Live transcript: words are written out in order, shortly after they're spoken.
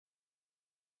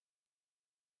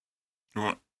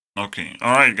Okay,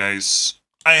 alright guys.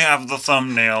 I have the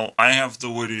thumbnail, I have the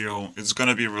video, it's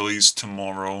gonna be released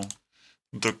tomorrow.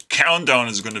 The countdown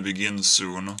is gonna begin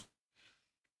soon.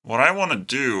 What I wanna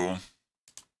do...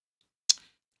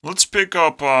 Let's pick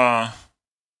up a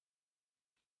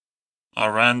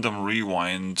random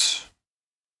rewind.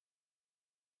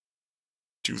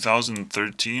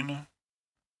 2013?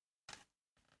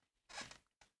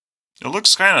 It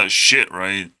looks kinda shit,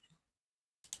 right?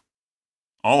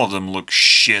 All of them look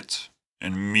shit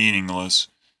and meaningless.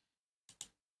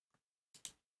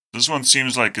 This one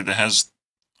seems like it has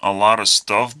a lot of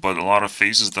stuff, but a lot of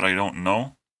faces that I don't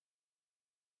know.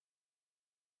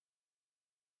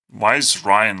 Why does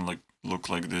Ryan look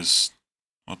like this?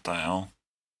 What the hell?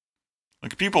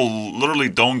 Like, people literally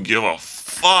don't give a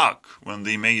fuck when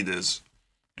they made this.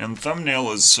 And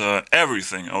thumbnail is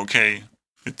everything, okay?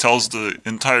 It tells the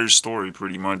entire story,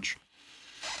 pretty much.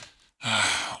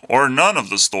 Or none of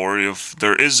the story, if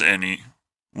there is any.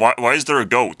 Why is there a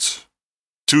goat?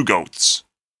 2 goats.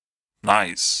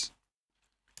 Nice.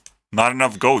 Not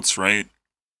enough goats, right?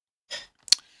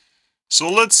 So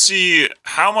let's see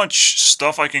how much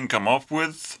stuff I can come up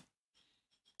with.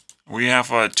 We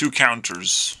have 2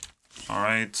 counters.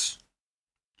 Alright.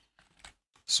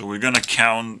 So we're gonna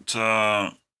count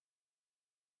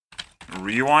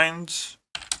rewind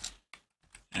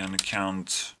and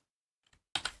count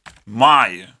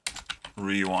my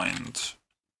rewind.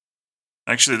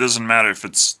 Actually, it doesn't matter if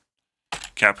it's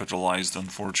capitalized,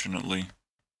 unfortunately.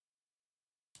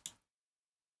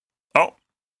 Oh,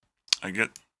 I get.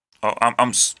 Oh,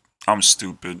 I'm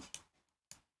stupid.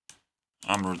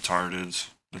 I'm retarded.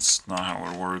 That's not how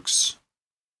it works.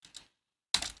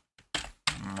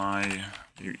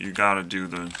 You gotta do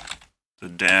the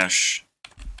dash.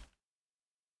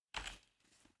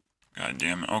 God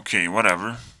damn it. Okay,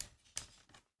 whatever.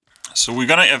 So we're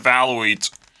gonna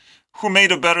evaluate who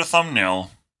made a better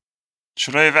thumbnail.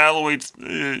 Should I evaluate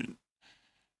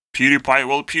PewDiePie?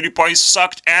 Well, PewDiePie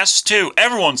sucked ass too.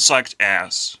 Everyone sucked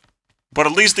ass. But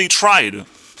at least they tried.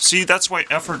 See, that's why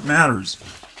effort matters.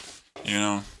 You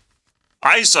know,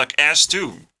 I suck ass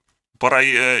too. But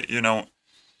I, you know,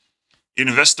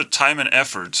 invested time and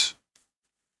effort.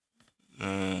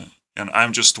 And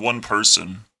I'm just one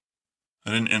person. I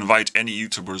didn't invite any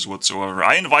YouTubers whatsoever.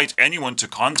 I invite anyone to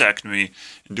contact me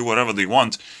and do whatever they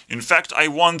want. In fact, I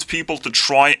want people to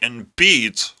try and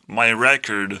beat my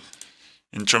record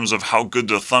in terms of how good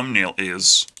the thumbnail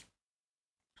is.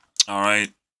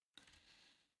 Alright.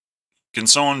 Can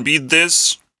someone beat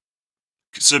this?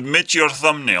 Submit your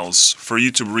thumbnails for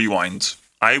YouTube Rewind.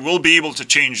 I will be able to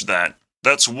change that.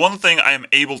 That's one thing I am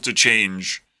able to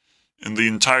change in the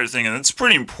entire thing, and it's a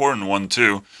pretty important one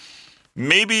too.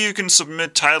 Maybe you can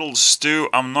submit titles too,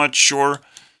 I'm not sure.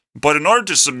 But in order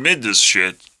to submit this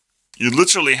shit, you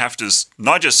literally have to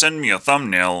not just send me a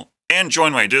thumbnail and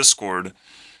join my Discord,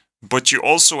 but you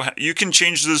also you can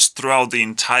change this throughout the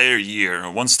entire year.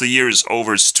 Once the year is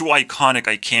over, it's too iconic,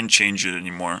 I can't change it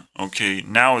anymore. Okay,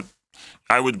 now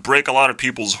I would break a lot of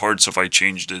people's hearts if I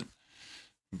changed it.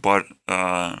 But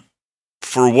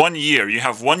for 1 year, you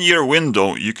have 1 year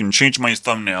window, you can change my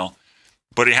thumbnail.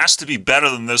 But it has to be better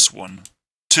than this one.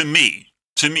 To me.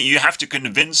 To me, you have to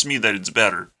convince me that it's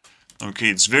better. Okay,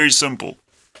 it's very simple.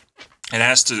 It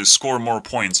has to score more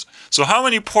points. So how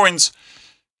many points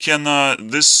can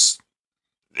this...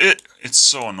 It's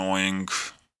so annoying.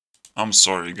 I'm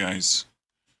sorry, guys.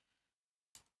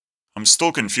 I'm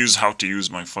still confused how to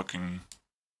use my fucking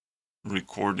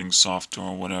recording software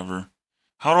or whatever.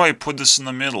 How do I put this in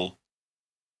the middle?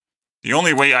 The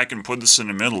only way I can put this in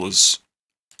the middle is...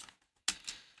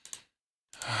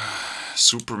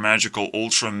 Super magical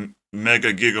ultra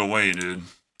mega giga way, dude.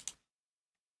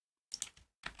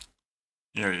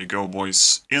 There you go,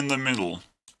 boys. In the middle.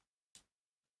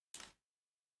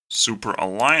 Super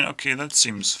align. Okay, that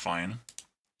seems fine.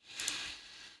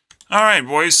 Alright,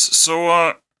 boys.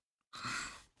 So,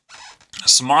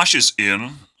 Smosh is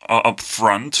in, up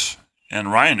front,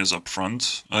 and Ryan is up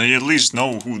front. You at least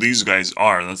know who these guys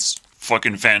are. That's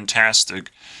fucking fantastic.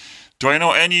 Do I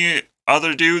know any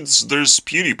other dudes? There's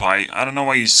PewDiePie. I don't know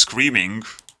why he's screaming.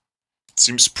 It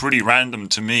seems pretty random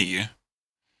to me.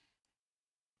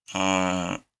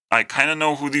 I kind of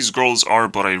know who these girls are,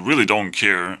 but I really don't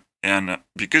care. And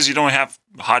because you don't have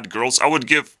hot girls, I would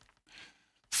give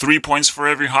 3 points for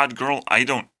every hot girl. I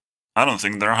don't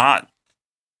think they're hot.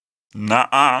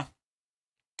 Nuh-uh.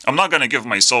 I'm not gonna give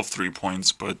myself 3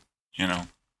 points, but, you know,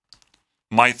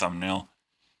 my thumbnail.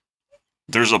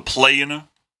 There's a plane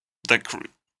that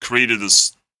created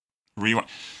this rewind.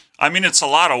 I mean, it's a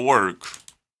lot of work.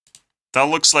 That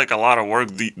looks like a lot of work,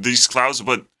 these clouds,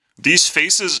 but these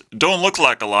faces don't look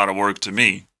like a lot of work to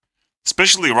me.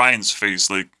 Especially Ryan's face.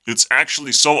 Like, it's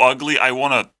actually so ugly, I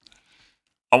wanna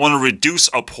reduce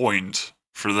a point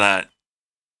for that.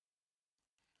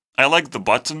 I like the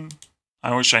button.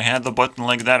 I wish I had the button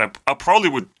like that. I probably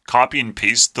would copy and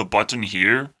paste the button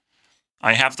here.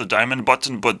 I have the diamond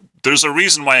button, but there's a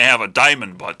reason why I have a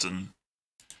diamond button.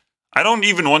 I don't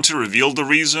even want to reveal the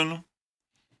reason,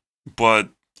 but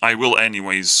I will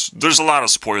anyways. There's a lot of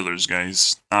spoilers,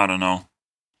 guys. I don't know.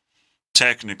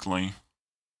 Technically.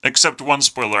 Except one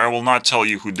spoiler, I will not tell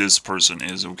you who this person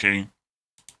is, okay?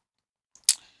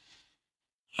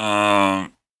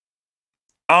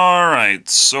 Alright,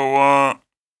 so,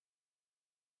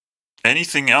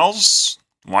 anything else?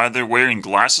 Why they're wearing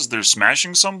glasses? They're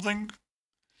smashing something?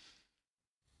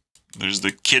 There's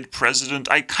the kid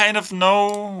president. I kind of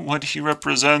know what he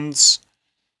represents.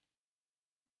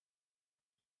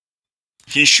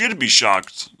 He should be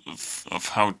shocked of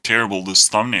how terrible this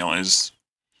thumbnail is.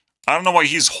 I don't know why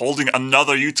he's holding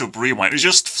another YouTube Rewind. It's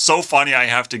just so funny I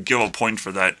have to give a point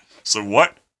for that. So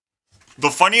what? The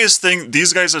funniest thing,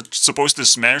 these guys are supposed to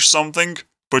smash something,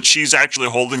 but she's actually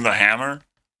holding the hammer.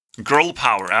 Girl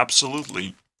power,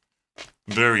 absolutely.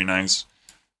 Very nice.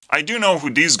 I do know who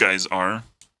these guys are.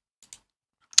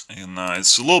 And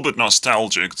it's a little bit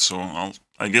nostalgic, so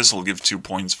I guess I'll give 2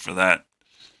 points for that.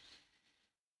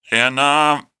 And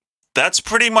that's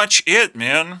pretty much it,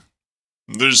 man.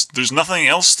 There's nothing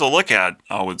else to look at,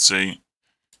 I would say.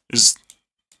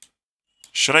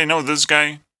 Should I know this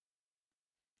guy?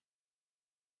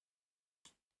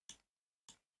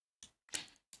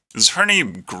 Is her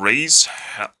name Grace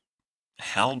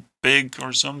Helbig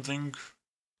or something?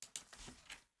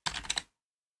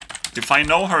 If I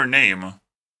know her name...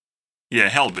 Yeah,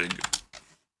 Helbig.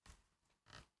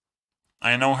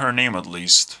 I know her name at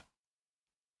least.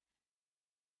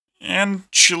 And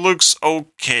she looks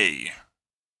okay.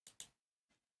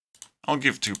 I'll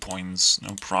give 2 points,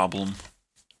 no problem.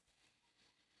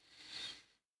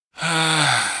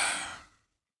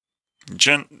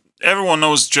 Everyone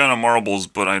knows Jenna Marbles,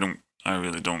 but I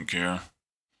really don't care.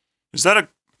 Is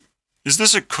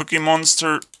this a Cookie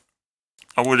Monster?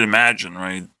 I would imagine,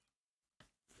 right?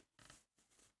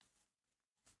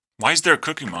 Why is there a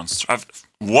Cookie Monster?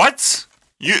 What?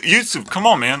 YouTube, come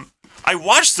on, man. I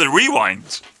watched the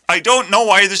rewind. I don't know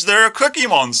why is there a Cookie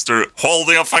Monster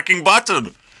holding a fucking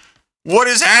button. What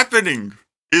is happening?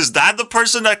 Is that the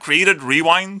person that created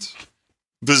Rewind?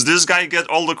 Does this guy get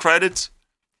all the credit?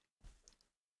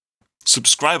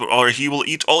 Subscribe or he will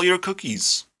eat all your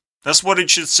cookies. That's what it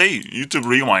should say. YouTube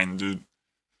Rewind, dude.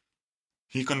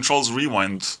 He controls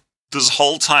Rewind. This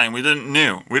whole time, we didn't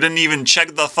know. We didn't even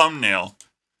check the thumbnail.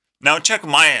 Now check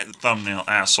my thumbnail,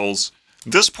 assholes.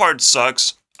 This part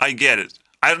sucks. I get it.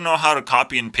 I don't know how to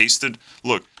copy and paste it.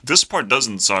 Look, this part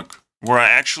doesn't suck. Where I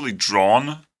actually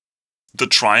drawn the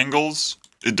triangles,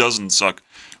 it doesn't suck.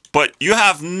 But you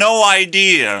have no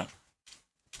idea.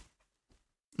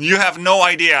 You have no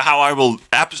idea how I will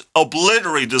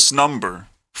obliterate this number.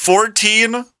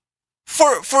 14?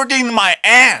 14 my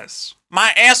ass.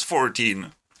 My ass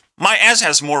 14. My ass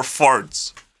has more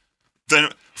farts than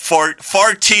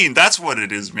 14. That's what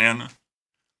it is, man.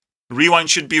 Rewind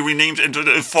should be renamed into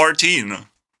the 14.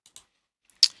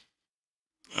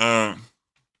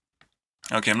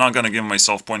 Okay, I'm not gonna give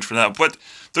myself points for that, but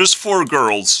there's 4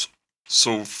 girls,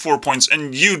 so 4 points,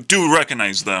 and you do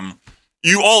recognize them.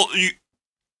 You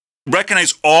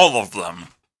recognize all of them.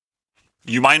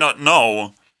 You might not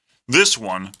know this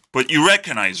one, but you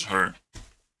recognize her.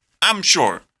 I'm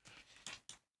sure.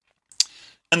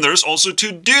 And there's also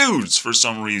 2 dudes for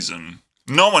some reason.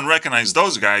 No one recognized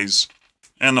those guys.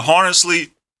 And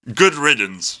honestly, good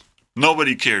riddance.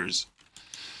 Nobody cares.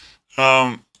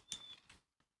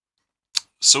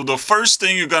 So the first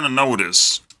thing you're gonna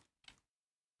notice...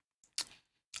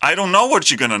 I don't know what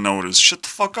you're gonna notice. Shut the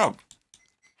fuck up.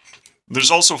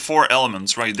 There's also 4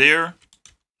 elements right there.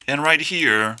 And right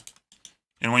here.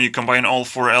 And when you combine all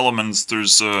 4 elements,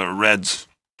 there's a red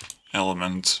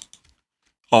element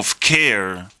of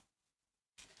care.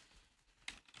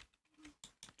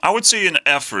 I would say an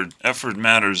effort. Effort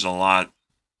matters a lot.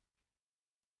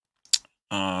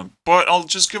 But I'll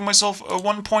just give myself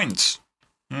 1 point.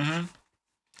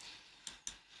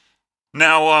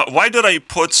 Now, why did I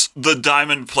put the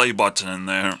diamond play button in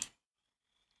there?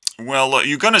 Well,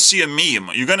 you're gonna see a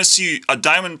meme. You're gonna see a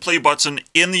diamond play button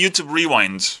in the YouTube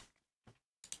Rewind.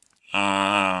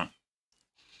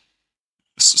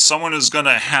 Someone is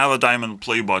gonna have a diamond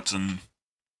play button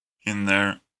in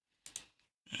there.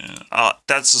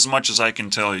 That's as much as I can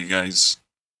tell you guys.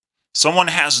 Someone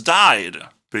has died,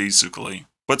 basically.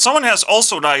 But someone has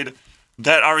also died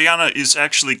that Ariana is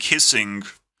actually kissing.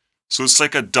 So it's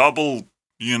like a double,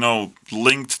 you know,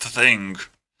 linked thing.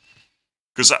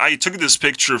 Because I took this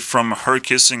picture from her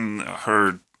kissing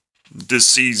her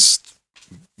deceased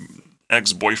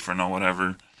ex-boyfriend or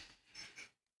whatever.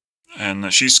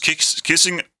 And she's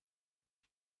kissing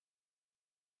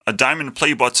a diamond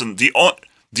play button. The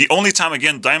only time,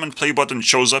 again, diamond play button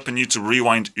shows up and you need to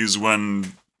rewind is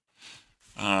when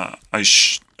I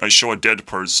show a dead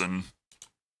person.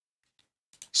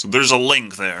 So there's a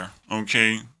link there,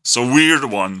 okay? It's a weird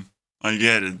one. I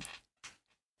get it.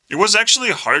 It was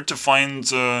actually hard to find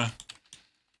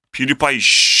PewDiePie's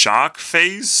shock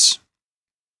face.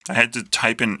 I had to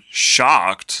type in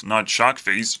shocked, not shock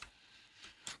face.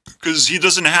 Because he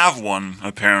doesn't have one,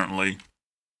 apparently.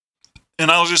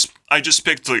 And I just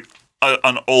picked like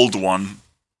an old one.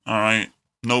 Alright,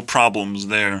 no problems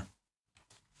there.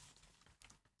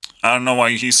 I don't know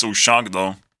why he's so shocked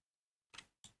though.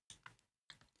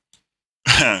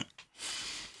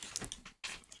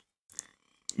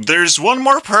 There's one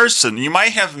more person. You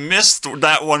might have missed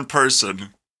that one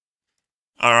person.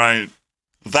 Alright.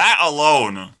 That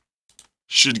alone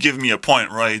should give me a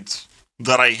point, right?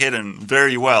 That I hidden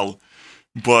very well.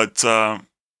 But,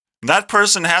 that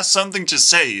person has something to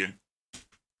say.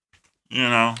 You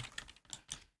know.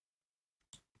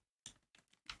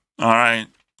 Alright.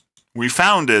 We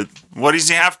found it. What does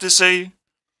he have to say?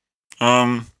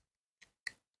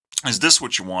 Is this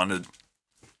what you wanted?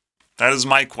 That is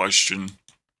my question.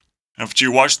 After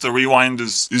you watch the rewind,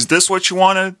 is this what you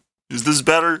wanted? Is this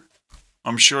better?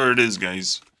 I'm sure it is,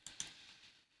 guys.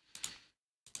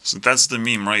 So that's the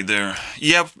meme right there.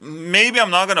 Yeah, maybe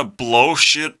I'm not gonna blow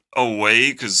shit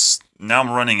away, because now I'm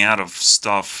running out of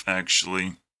stuff,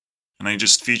 actually. And I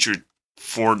just featured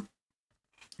 4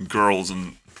 girls,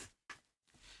 and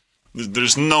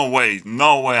there's no way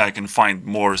I can find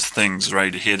more things,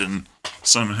 right, hidden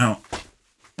somehow.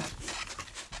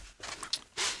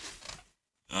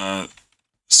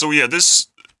 So yeah, this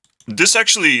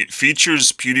actually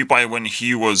features PewDiePie when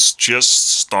he was just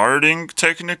starting,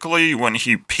 technically, when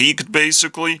he peaked,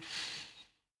 basically.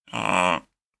 And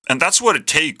that's what it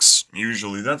takes,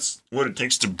 usually. That's what it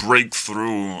takes to break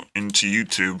through into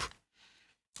YouTube.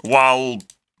 While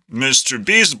Mr.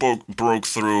 Beast broke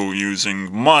through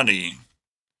using money.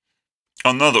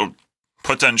 Another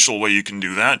potential way you can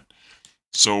do that.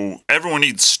 So everyone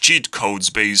needs cheat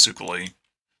codes, basically.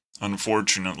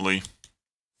 Unfortunately.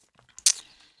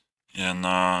 And,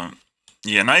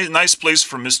 yeah, nice place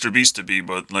for Mr. Beast to be,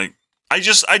 but, like, I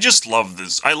just love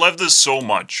this. I love this so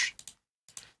much.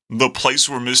 The place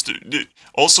where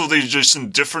also, they're just in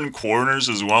different corners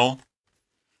as well.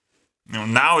 You know,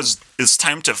 now it's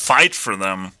time to fight for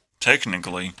them,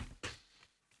 technically.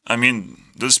 I mean,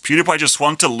 does PewDiePie just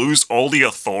want to lose all the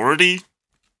authority?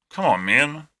 Come on,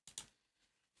 man.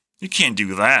 You can't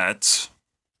do that.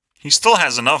 He still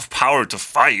has enough power to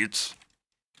fight.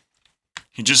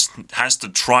 He just has to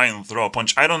try and throw a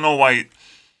punch. I don't know why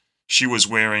she was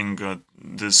wearing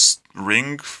this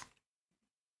ring.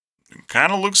 It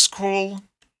kind of looks cool.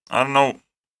 I don't know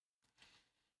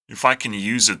if I can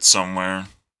use it somewhere.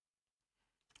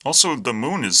 Also, the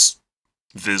moon is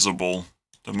visible.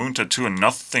 The moon tattoo and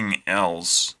nothing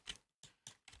else.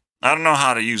 I don't know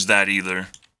how to use that either.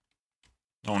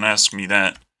 Don't ask me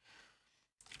that.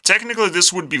 Technically,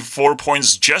 this would be 4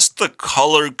 points, just the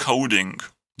color coding.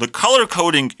 The color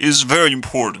coding is very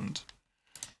important.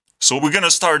 So we're going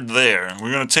to start there.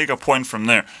 We're going to take a point from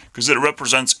there, because it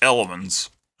represents elements.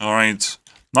 Alright?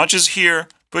 Not just here,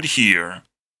 but here.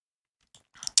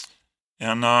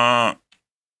 And,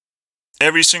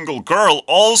 every single girl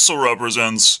also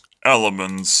represents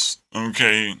elements.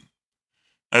 Okay?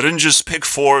 I didn't just pick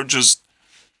 4, just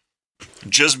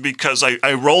because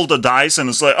I rolled the dice and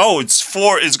it's like, oh, it's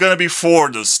 4, it's gonna be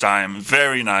 4 this time.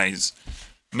 Very nice.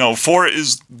 No, 4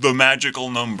 is the magical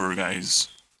number, guys.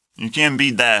 You can't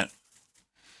beat that.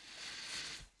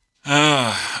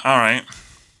 Alright.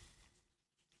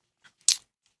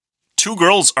 2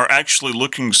 girls are actually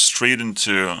looking straight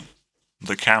into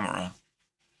the camera.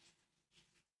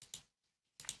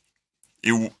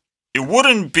 It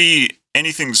wouldn't be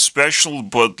anything special,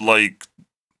 but like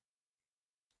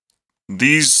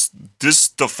this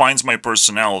defines my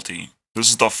personality. This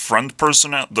is the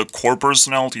the core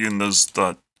personality, and this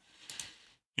the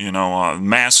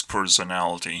mask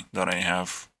personality that I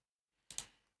have.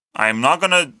 I'm not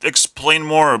gonna explain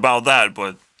more about that,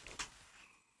 but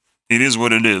it is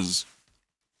what it is.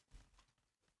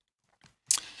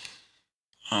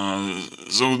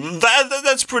 So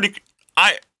that's pretty.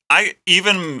 I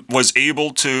even was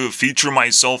able to feature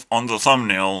myself on the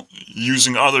thumbnail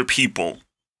using other people.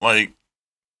 Like,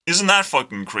 isn't that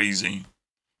fucking crazy?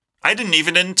 I didn't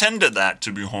even intended that,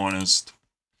 to be honest.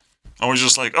 I was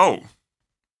just like, oh,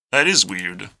 that is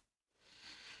weird.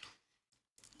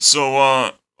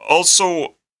 So,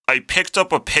 also, I picked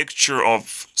up a picture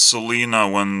of Selena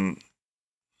when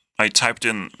I typed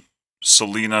in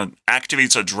Selena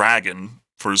activates a dragon,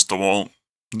 first of all.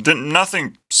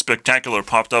 Nothing spectacular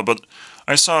popped up, but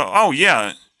I saw, oh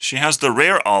yeah, she has the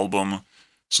Rare album.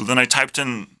 So then I typed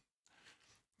in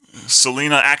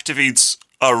Selena activates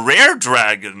a rare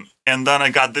dragon, and then I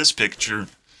got this picture.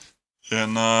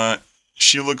 And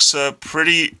she looks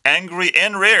pretty angry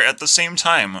and rare at the same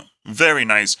time. Very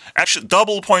nice. Actually,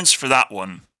 double points for that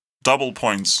one. Double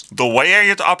points. The way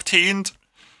I obtained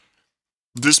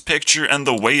this picture and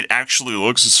the way it actually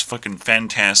looks is fucking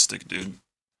fantastic, dude.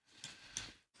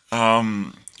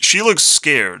 She looks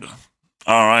scared.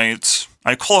 Alright.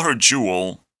 I call her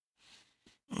Jewel.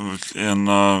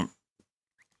 And,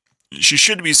 she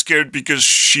should be scared because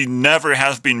she never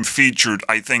has been featured,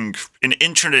 I think, in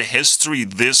internet history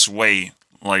this way.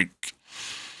 Like,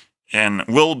 and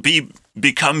will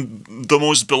become the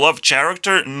most beloved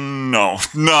character? No.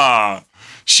 Nah.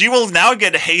 She will now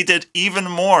get hated even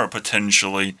more,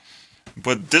 potentially.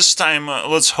 But this time,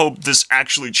 let's hope this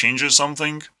actually changes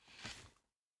something.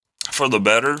 For the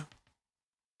better.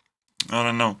 I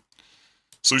don't know.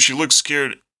 So she looks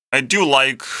scared. I do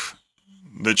like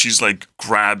that she's like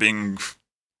grabbing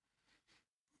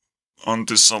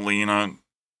onto Selena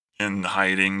and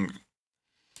hiding.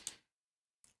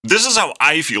 This is how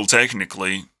I feel,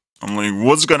 technically. I'm like,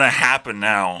 what's gonna happen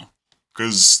now?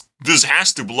 Because this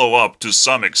has to blow up to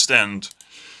some extent.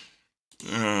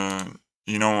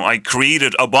 You know, I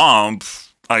created a bomb.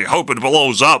 I hope it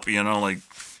blows up, you know, like,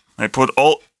 I put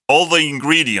all the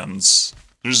ingredients.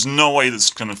 There's no way this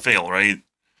is gonna fail, right?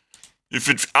 If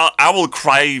it, I will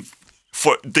cry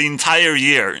for the entire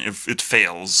year if it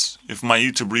fails. If my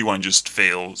YouTube Rewind just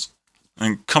fails.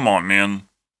 And come on, man.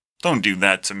 Don't do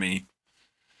that to me.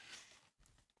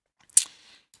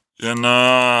 And,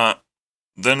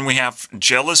 then we have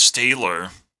Jealous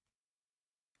Taylor.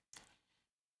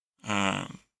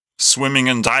 Swimming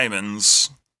in diamonds.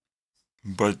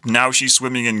 But now she's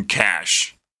swimming in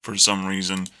cash. For some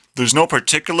reason. There's no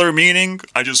particular meaning.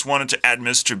 I just wanted to add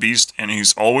Mr. Beast, and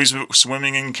he's always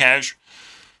swimming in cash.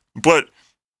 But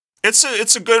it's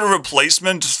a good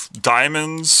replacement.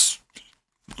 Diamonds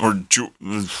or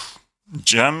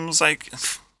gems, like,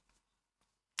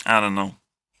 I don't know.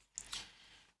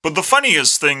 But the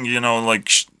funniest thing, you know, like,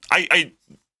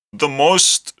 the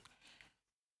most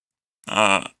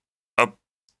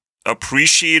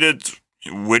appreciated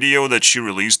video that she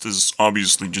released is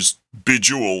obviously just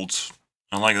Bejeweled.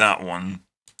 I like that one.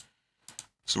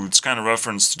 So it's kind of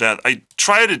reference to that. I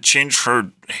tried to change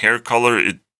her hair color.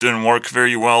 It didn't work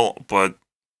very well, but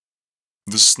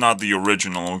this is not the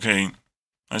original, okay?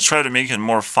 I tried to make it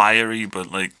more fiery, but,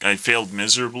 like, I failed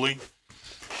miserably.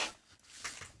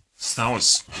 So that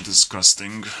was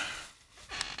disgusting.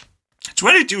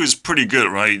 22 is pretty good,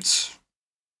 right?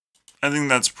 I think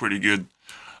that's pretty good.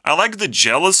 I like the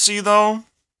jealousy, though.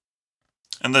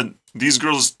 And then these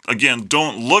girls, again,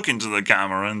 don't look into the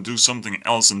camera and do something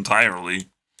else entirely.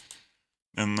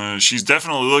 And she's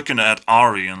definitely looking at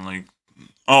Ari and like,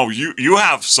 oh, you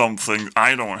have something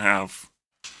I don't have.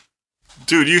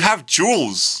 Dude, you have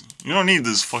jewels. You don't need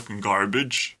this fucking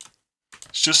garbage.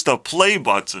 It's just a play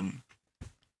button.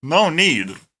 No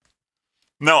need.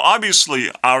 Now,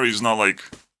 obviously, Ari's not, like,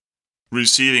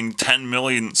 receiving 10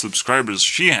 million subscribers.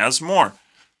 She has more.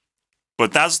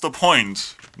 But that's the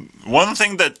point. One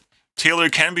thing that Taylor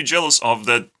can be jealous of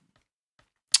that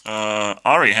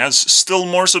Ari has still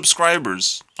more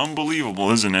subscribers.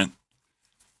 Unbelievable, isn't it?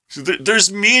 So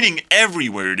there's meaning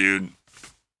everywhere, dude.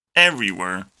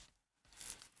 Everywhere.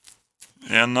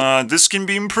 And this can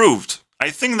be improved. I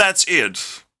think that's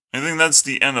it. I think that's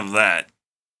the end of that.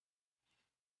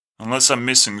 Unless I'm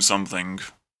missing something.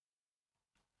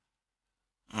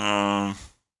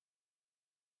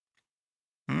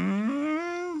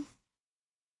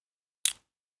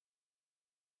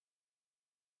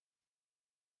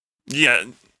 Yeah.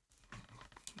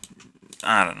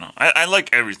 I don't know. I like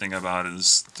everything about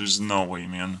it. There's no way,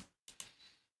 man.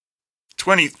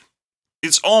 20...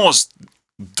 It's almost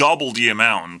double the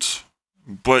amount.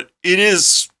 But it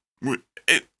is...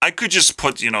 I could just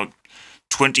put, you know,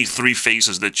 23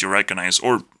 faces that you recognize.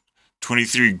 Or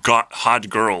 23 hot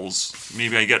girls.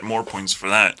 Maybe I get more points for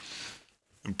that.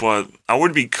 But I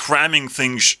would be cramming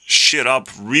things shit up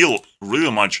real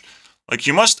much. Like,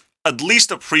 you must at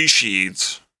least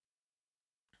appreciate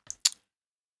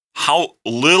how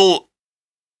little...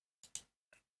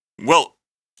 Well,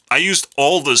 I used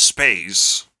all the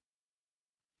space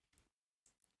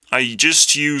I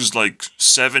just used like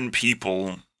 7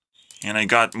 people, and I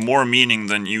got more meaning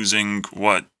than using,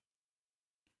 what,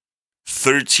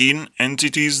 13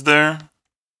 entities there?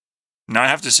 Now I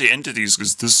have to say entities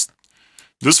because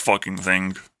this fucking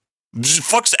thing just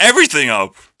fucks everything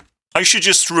up. I should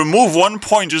just remove 1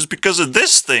 point just because of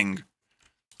this thing.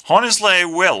 Honestly, I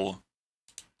will.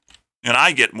 And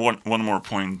I get one more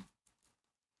point.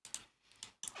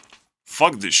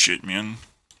 Fuck this shit, man.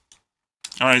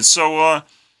 Alright, so,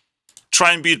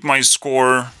 try and beat my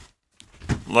score.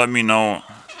 Let me know,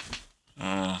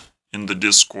 in the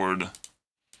Discord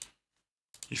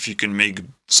if you can make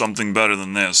something better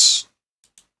than this.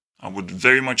 I would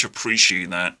very much appreciate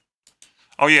that.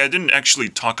 Oh yeah, I didn't actually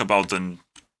talk about the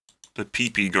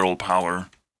PP girl power.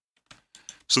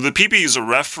 So the PP is a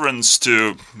reference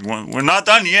to... We're not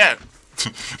done yet.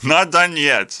 Not done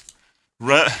yet.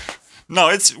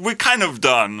 No, we're kind of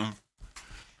done.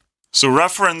 So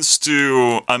reference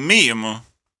to a meme,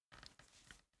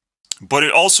 but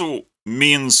it also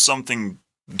means something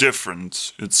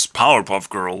different. It's Powerpuff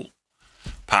Girl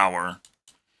power.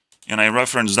 And I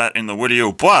referenced that in the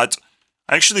video, but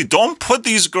I actually don't put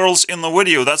these girls in the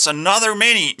video. That's another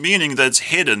meaning that's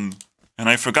hidden. And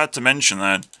I forgot to mention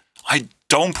that. I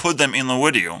don't put them in the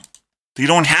video. They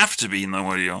don't have to be in the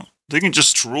video. They can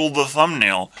just rule the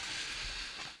thumbnail.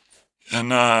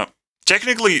 And,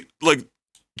 technically, like,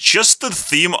 just the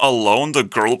theme alone, the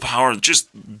girl power, just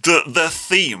the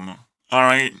theme,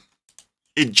 alright?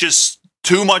 It just,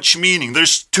 too much meaning.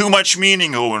 There's too much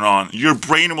meaning going on. Your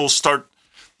brain will start,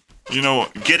 you know,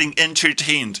 getting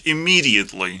entertained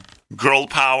immediately. Girl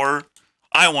power?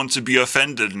 I want to be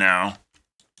offended now.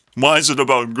 Why is it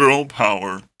about girl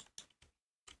power?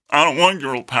 I don't want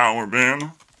girl power,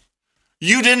 man.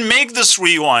 You didn't make this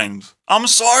rewind. I'm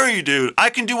sorry, dude. I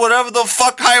can do whatever the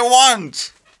fuck I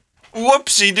want.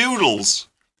 Whoopsie doodles.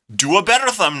 Do a better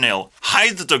thumbnail.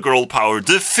 Hide the girl power.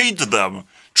 Defeat them.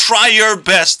 Try your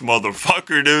best,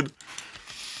 motherfucker, dude.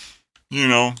 You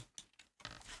know.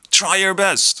 Try your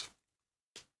best.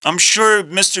 I'm sure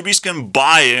Mr. Beast can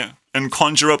buy and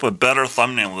conjure up a better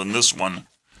thumbnail than this one.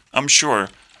 I'm sure.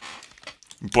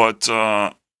 But,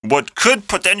 what could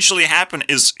potentially happen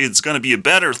is it's going to be a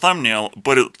better thumbnail,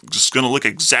 but it's going to look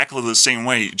exactly the same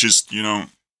way, just, you know,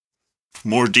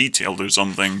 more detailed or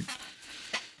something.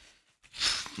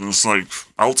 It's like,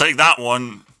 I'll take that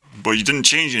one, but you didn't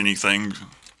change anything.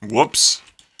 Whoops.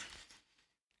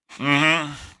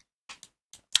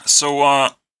 So,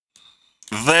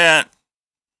 that...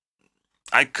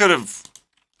 I could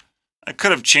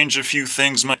have changed a few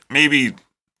things, maybe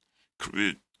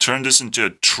turn this into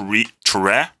a tree.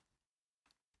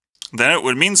 Then it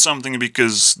would mean something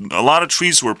because a lot of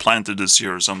trees were planted this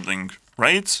year or something,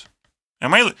 right?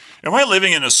 Am I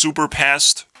living in a super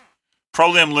past?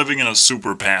 Probably I'm living in a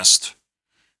super past.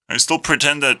 I still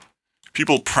pretend that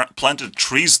people planted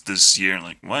trees this year.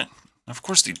 Like, what? Of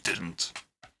course they didn't.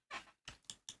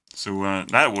 So,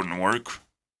 that wouldn't work.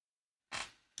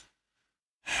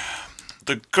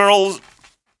 The girl...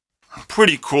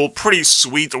 Pretty cool, pretty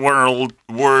sweet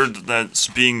word that's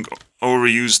being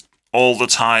overused all the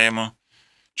time.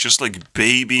 Just like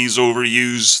baby's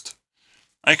overused.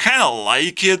 I kind of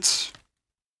like it.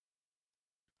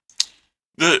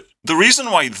 The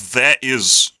reason why that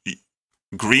is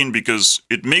green because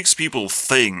it makes people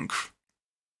think.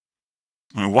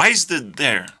 Why is it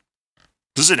there?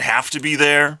 Does it have to be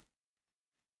there?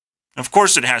 Of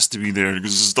course it has to be there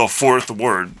because it's the 4th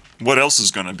word. What else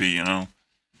is gonna be, you know?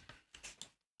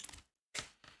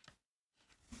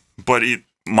 But it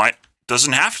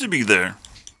doesn't have to be there.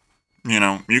 You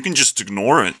know, you can just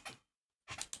ignore it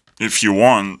if you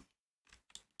want.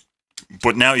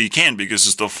 But now you can't because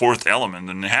it's the 4th element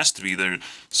and it has to be there.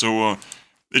 So,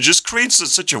 it just creates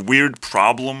such a weird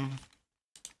problem.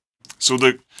 So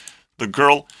the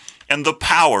girl and the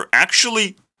power.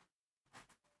 Actually,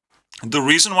 the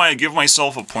reason why I give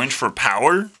myself a point for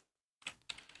power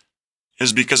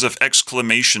is because of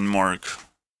exclamation mark.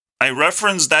 I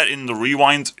referenced that in the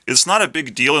rewind. It's not a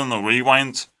big deal in the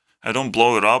rewind. I don't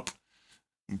blow it up.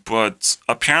 But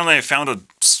apparently I found a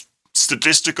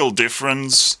statistical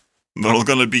difference that I'm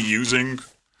gonna be using.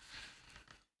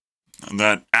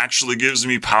 That actually gives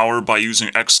me power by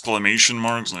using exclamation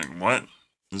marks. Like, what?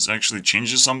 This actually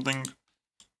changes something?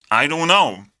 I don't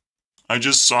know. I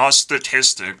just saw a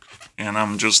statistic. And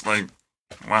I'm just like,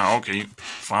 wow, okay,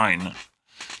 fine.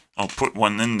 I'll put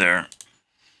one in there.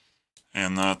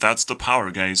 And that's the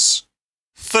power, guys.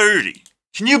 30.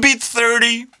 Can you beat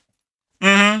 30?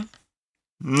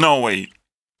 No, wait.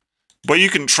 But you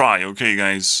can try, okay,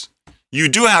 guys? You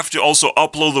do have to also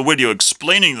upload the video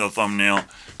explaining the thumbnail,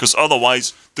 because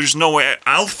otherwise, there's no way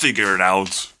I'll figure it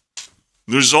out.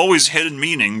 There's always hidden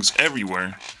meanings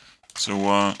everywhere.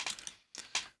 So,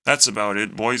 that's about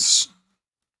it, boys.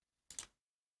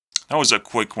 That was a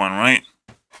quick one, right?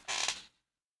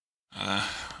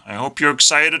 I hope you're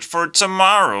excited for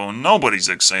tomorrow. Nobody's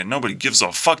excited. Nobody gives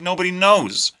a fuck. Nobody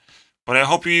knows. But I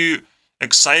hope you're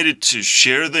excited to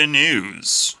share the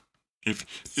news.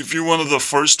 If you're one of the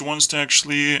first ones to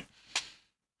actually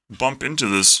bump into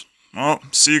this. Well,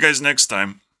 see you guys next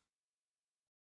time.